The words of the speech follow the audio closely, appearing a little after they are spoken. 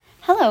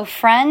Hello,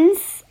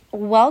 friends.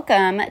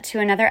 Welcome to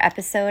another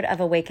episode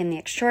of Awaken the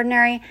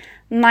Extraordinary.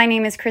 My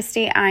name is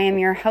Christy. I am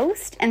your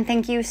host, and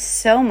thank you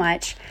so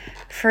much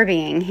for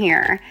being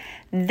here.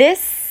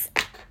 This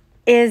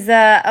is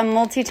a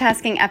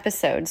multitasking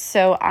episode,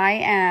 so I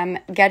am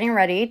getting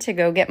ready to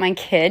go get my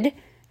kid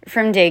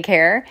from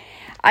daycare.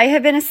 I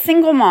have been a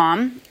single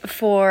mom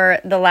for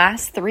the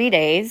last 3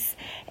 days,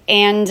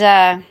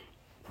 and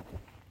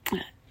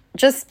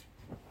just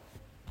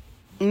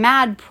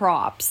mad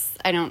props.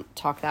 I don't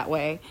talk that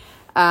way,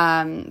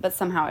 but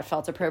somehow it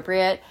felt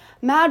appropriate.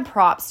 Mad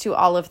props to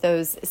all of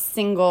those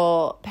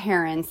single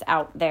parents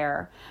out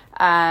there.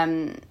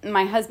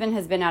 My husband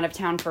has been out of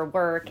town for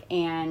work,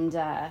 and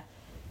a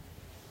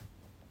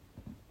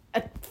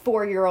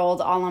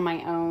 4-year-old all on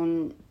my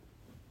own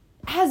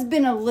has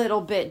been a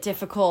little bit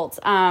difficult.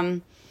 I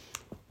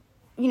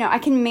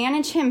can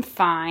manage him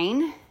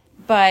fine,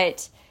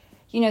 but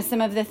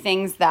some of the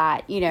things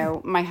that,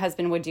 my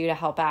husband would do to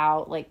help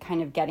out, like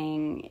kind of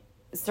getting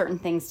certain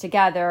things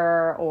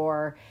together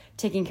or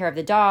taking care of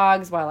the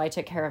dogs while I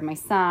took care of my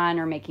son,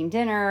 or making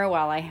dinner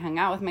while I hung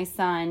out with my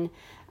son.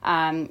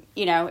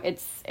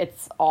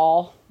 It's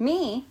all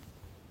me.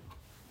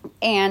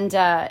 And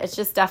it's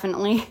just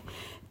definitely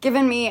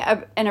given me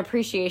an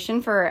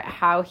appreciation for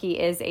how he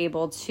is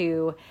able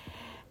to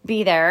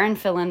be there and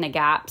fill in the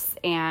gaps,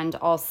 and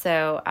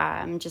also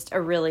just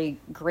a really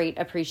great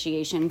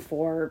appreciation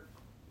for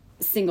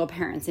single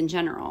parents in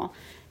general.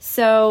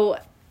 So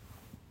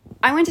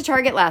I went to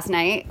Target last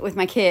night with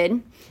my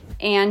kid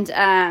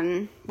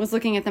and was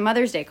looking at the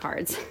Mother's Day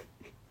cards.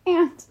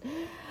 And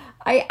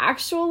I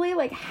actually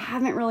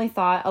haven't really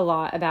thought a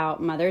lot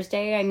about Mother's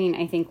Day. I mean,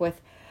 I think with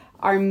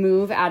our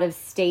move out of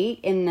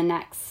state in the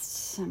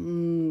next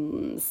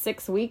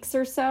 6 weeks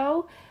or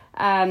so,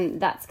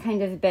 that's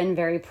kind of been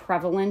very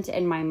prevalent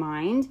in my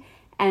mind.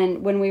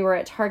 And when we were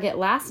at Target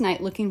last night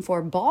looking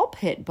for ball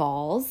pit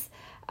balls,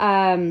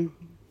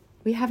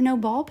 we have no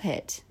ball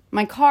pit.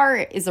 My car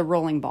is a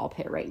rolling ball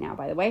pit right now,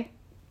 by the way.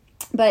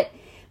 But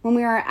when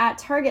we were at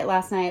Target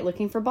last night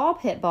looking for ball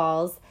pit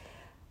balls,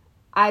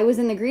 I was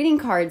in the greeting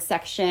card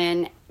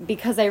section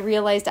because I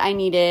realized I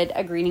needed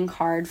a greeting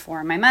card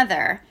for my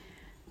mother.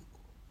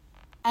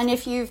 And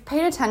if you've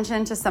paid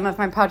attention to some of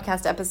my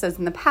podcast episodes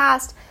in the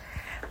past,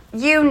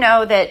 you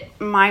know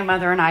that my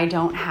mother and I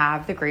don't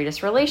have the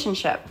greatest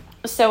relationship.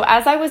 So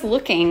as I was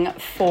looking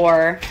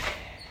for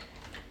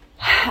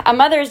a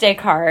Mother's Day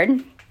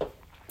card,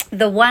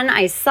 the one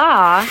I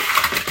saw,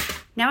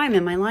 now I'm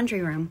in my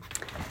laundry room.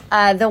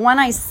 The one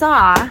I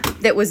saw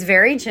that was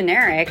very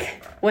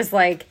generic was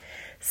like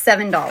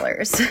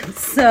 $7.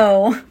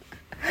 So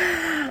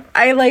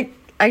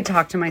I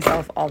talk to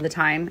myself all the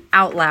time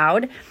out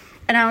loud.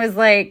 And I was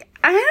like,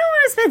 I don't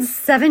want to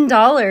spend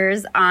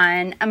 $7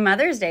 on a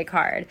Mother's Day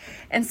card.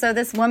 And so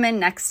this woman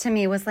next to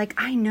me was like,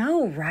 I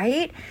know,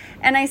 right?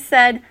 And I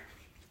said,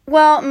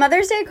 well,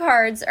 Mother's Day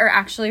cards are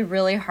actually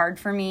really hard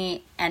for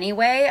me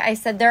anyway. I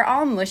said, they're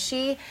all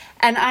mushy,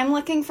 and I'm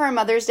looking for a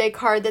Mother's Day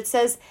card that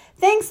says,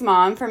 thanks,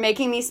 Mom, for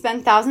making me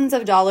spend thousands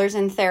of dollars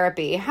in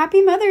therapy.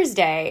 Happy Mother's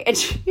Day. And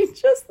she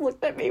just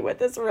looked at me with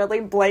this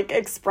really blank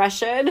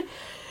expression.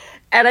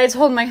 And I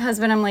told my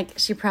husband, I'm like,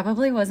 she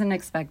probably wasn't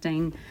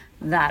expecting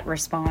that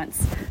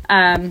response.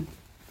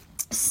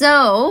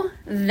 So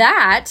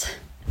that,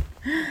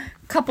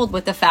 coupled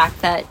with the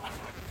fact that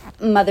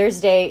Mother's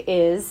Day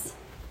is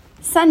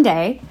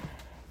Sunday,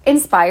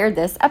 inspired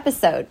this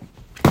episode.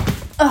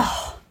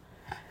 Oh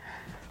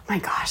my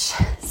gosh.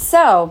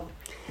 So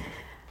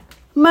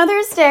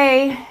Mother's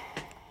Day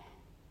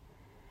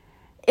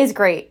is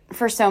great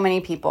for so many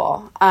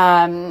people.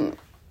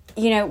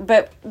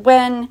 But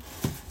when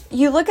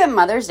you look at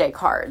Mother's Day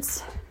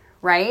cards,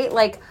 right?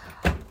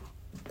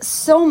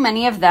 So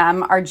many of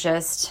them are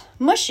just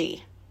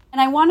mushy.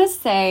 And I want to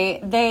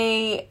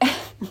say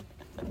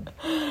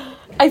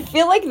I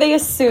feel like they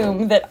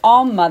assume that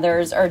all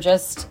mothers are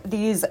just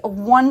these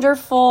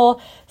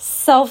wonderful,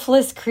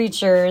 selfless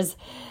creatures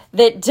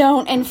that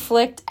don't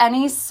inflict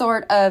any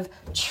sort of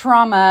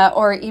trauma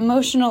or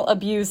emotional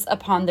abuse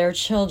upon their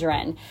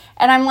children.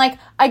 And I'm like,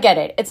 I get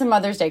it. It's a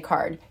Mother's Day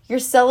card. You're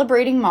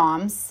celebrating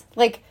moms.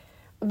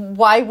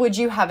 Why would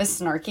you have a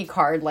snarky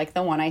card like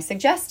the one I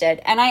suggested?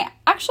 And I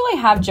actually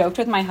have joked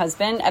with my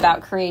husband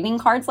about creating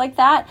cards like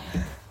that.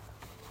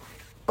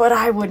 But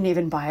I wouldn't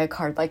even buy a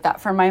card like that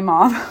for my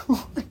mom.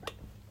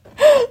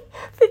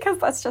 Because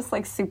that's just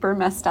super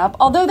messed up.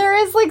 Although there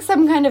is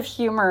some kind of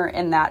humor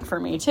in that for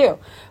me too.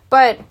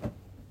 But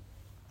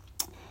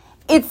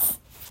it's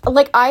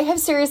I have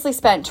seriously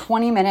spent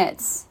 20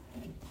 minutes,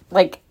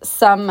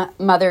 some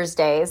Mother's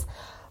Days,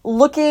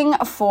 looking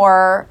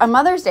for a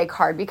Mother's Day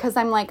card, because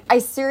I'm I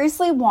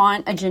seriously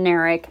want a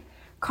generic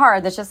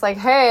card that's just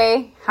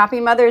hey, happy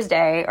Mother's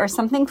Day, or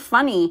something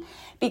funny,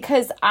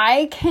 because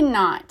I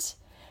cannot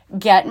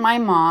get my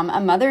mom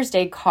a Mother's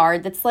Day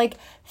card that's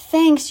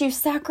thanks, you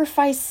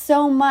sacrificed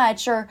so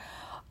much, or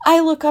I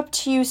look up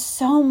to you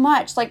so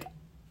much.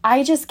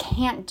 I just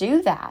can't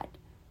do that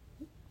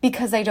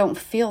because I don't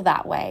feel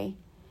that way.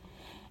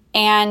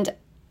 And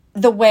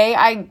the way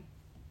I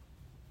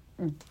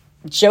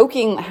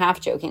half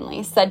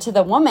jokingly said to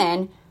the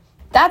woman,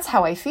 that's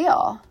how I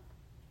feel.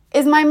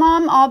 Is my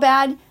mom all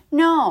bad?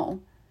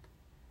 No.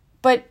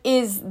 But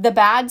is the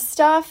bad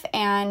stuff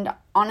and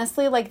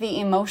honestly, like the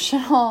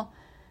emotional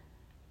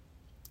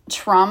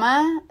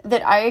trauma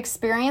that I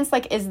experienced,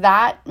 like, is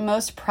that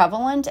most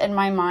prevalent in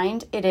my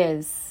mind? It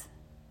is.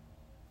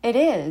 It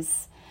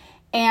is.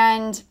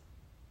 And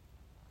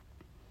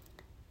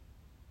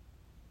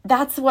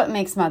that's what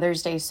makes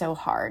Mother's Day so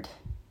hard.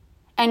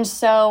 And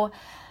so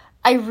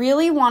I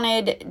really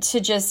wanted to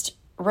just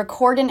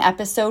record an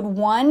episode,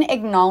 one,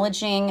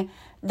 acknowledging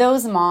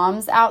those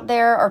moms out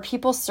there or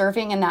people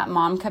serving in that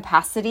mom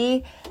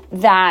capacity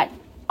that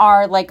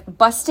are like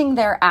busting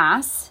their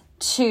ass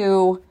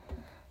to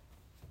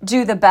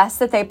do the best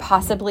that they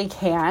possibly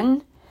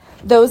can.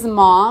 Those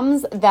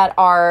moms that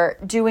are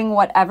doing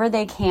whatever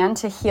they can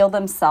to heal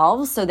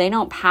themselves so they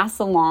don't pass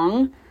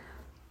along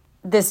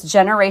this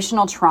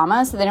generational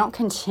trauma, so they don't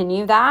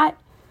continue that.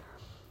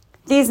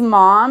 These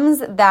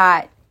moms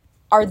that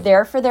are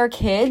there for their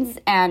kids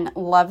and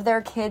love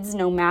their kids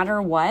no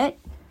matter what.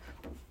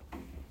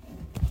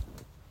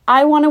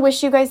 I want to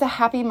wish you guys a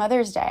happy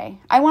Mother's Day.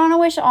 I want to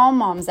wish all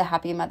moms a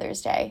happy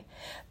Mother's Day.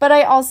 But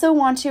I also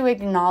want to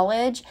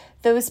acknowledge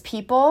those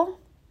people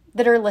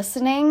that are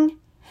listening,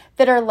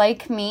 that are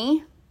like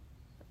me,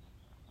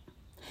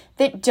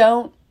 that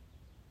don't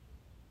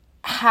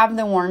have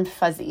the warm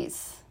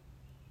fuzzies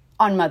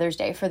on Mother's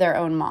Day for their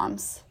own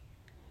moms.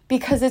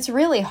 Because it's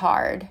really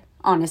hard,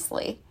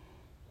 honestly.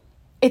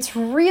 It's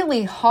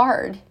really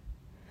hard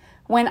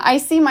when I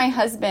see my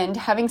husband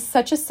having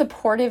such a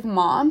supportive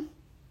mom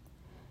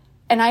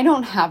and I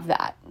don't have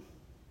that.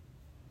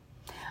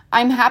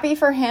 I'm happy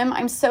for him.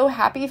 I'm so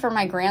happy for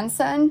my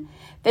grandson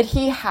that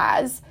he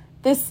has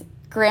this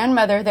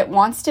grandmother that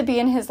wants to be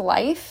in his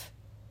life.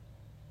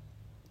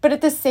 But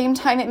at the same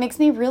time, it makes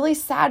me really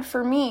sad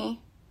for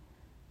me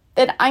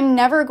that I'm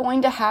never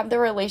going to have the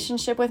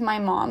relationship with my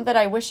mom that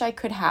I wish I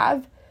could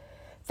have,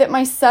 that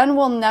my son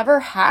will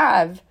never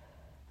have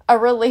a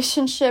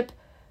relationship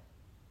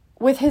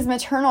with his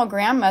maternal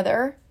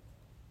grandmother.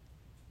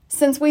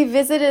 Since we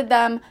visited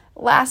them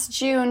last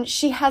June,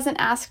 she hasn't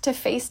asked to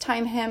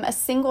FaceTime him a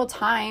single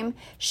time.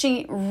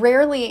 She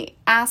rarely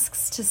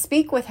asks to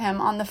speak with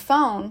him on the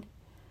phone.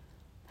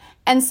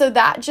 And so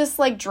that just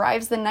like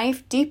drives the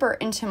knife deeper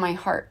into my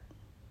heart.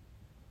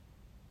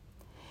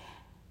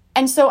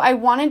 And so I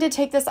wanted to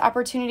take this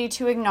opportunity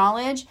to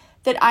acknowledge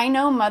that I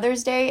know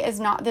Mother's Day is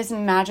not this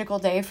magical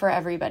day for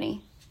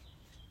everybody.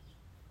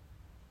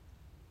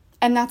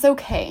 And that's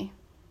okay.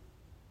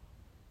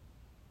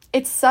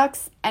 It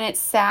sucks and it's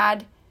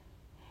sad.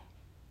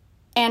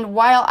 And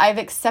while I've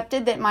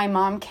accepted that my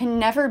mom can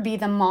never be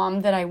the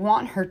mom that I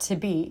want her to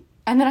be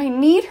and that I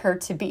need her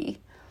to be,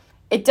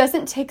 it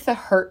doesn't take the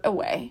hurt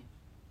away.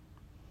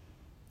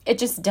 It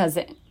just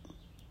doesn't.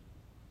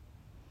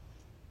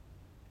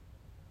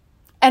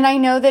 And I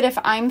know that if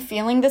I'm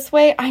feeling this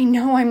way, I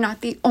know I'm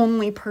not the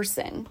only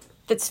person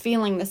that's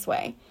feeling this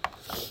way.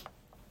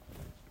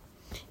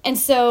 And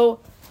so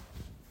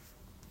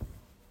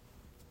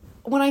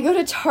when I go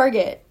to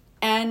Target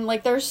and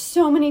like there's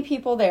so many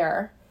people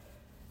there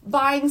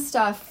buying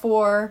stuff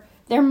for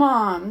their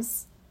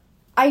moms,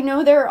 I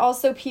know there are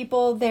also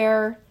people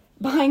there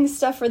buying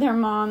stuff for their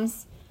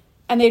moms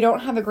and they don't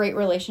have a great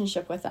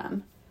relationship with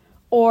them.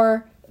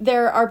 Or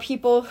there are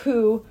people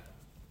who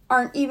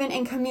aren't even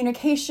in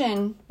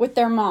communication with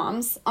their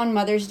moms on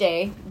Mother's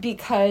Day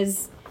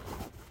because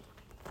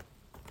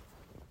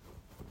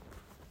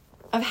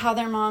of how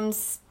their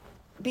moms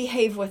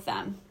behave with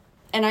them.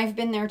 And I've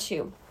been there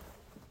too.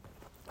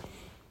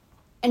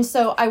 And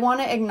so I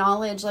want to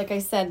acknowledge, like I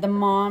said, the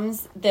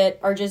moms that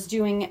are just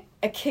doing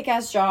a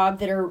kick-ass job,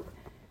 that are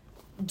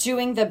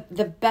doing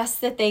the best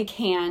that they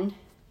can.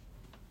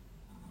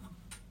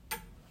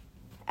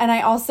 And I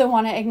also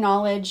want to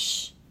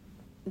acknowledge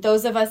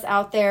those of us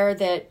out there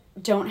that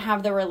don't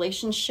have the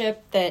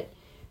relationship that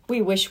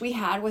we wish we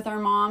had with our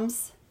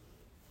moms.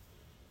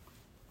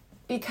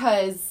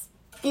 Because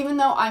even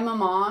though I'm a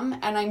mom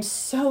and I'm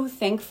so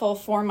thankful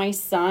for my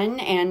son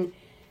and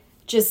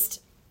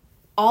just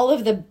all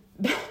of the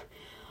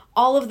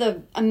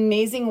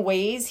amazing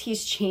ways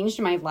he's changed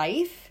my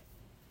life,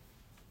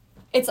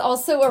 it's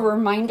also a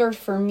reminder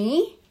for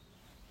me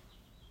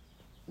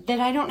that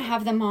I don't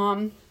have the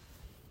mom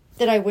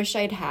that I wish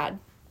I'd had.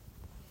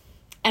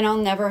 And I'll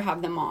never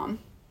have the mom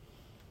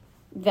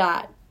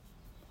that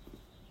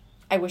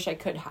I wish I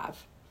could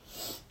have.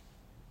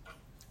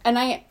 And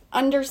I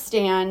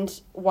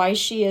understand why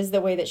she is the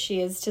way that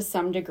she is to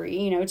some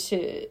degree,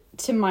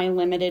 to my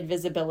limited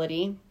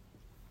visibility.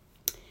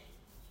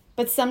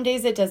 But some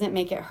days it doesn't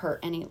make it hurt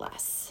any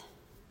less.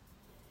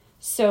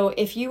 So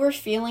if you are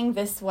feeling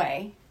this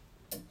way,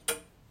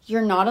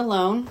 you're not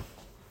alone.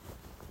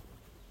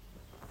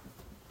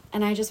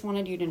 And I just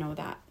wanted you to know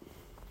that.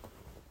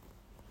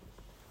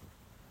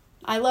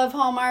 I love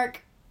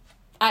Hallmark.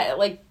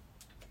 I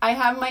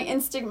have my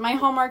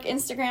Hallmark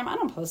Instagram. I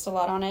don't post a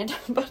lot on it,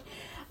 but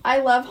I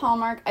love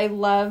Hallmark. I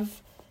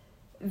love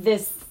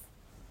this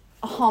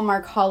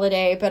Hallmark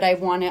holiday, but I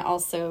want to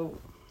also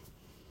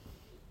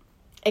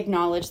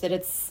acknowledge that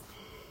it's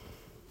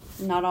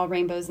not all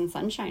rainbows and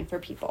sunshine for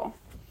people.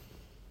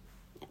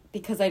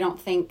 Because I don't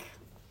think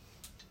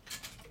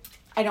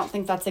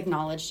that's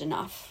acknowledged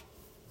enough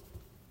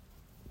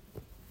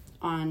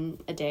on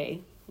a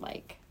day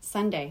like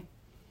Sunday.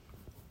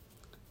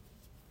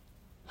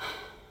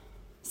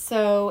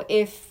 So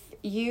if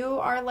you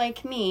are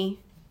like me,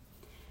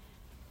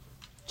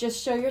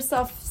 just show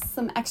yourself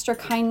some extra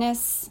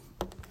kindness,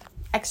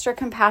 extra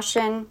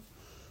compassion,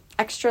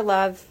 extra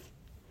love,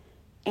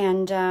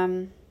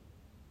 and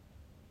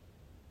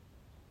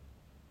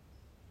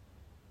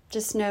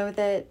just know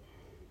that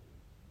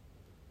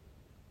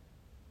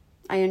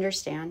I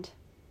understand.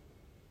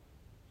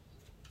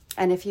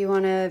 And if you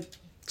want to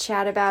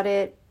chat about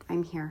it,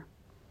 I'm here.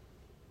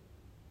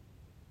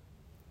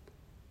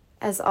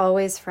 As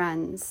always,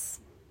 friends,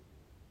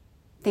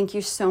 thank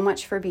you so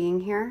much for being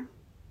here.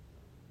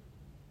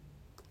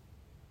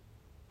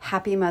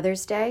 Happy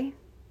Mother's Day,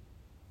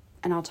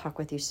 and I'll talk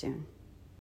with you soon.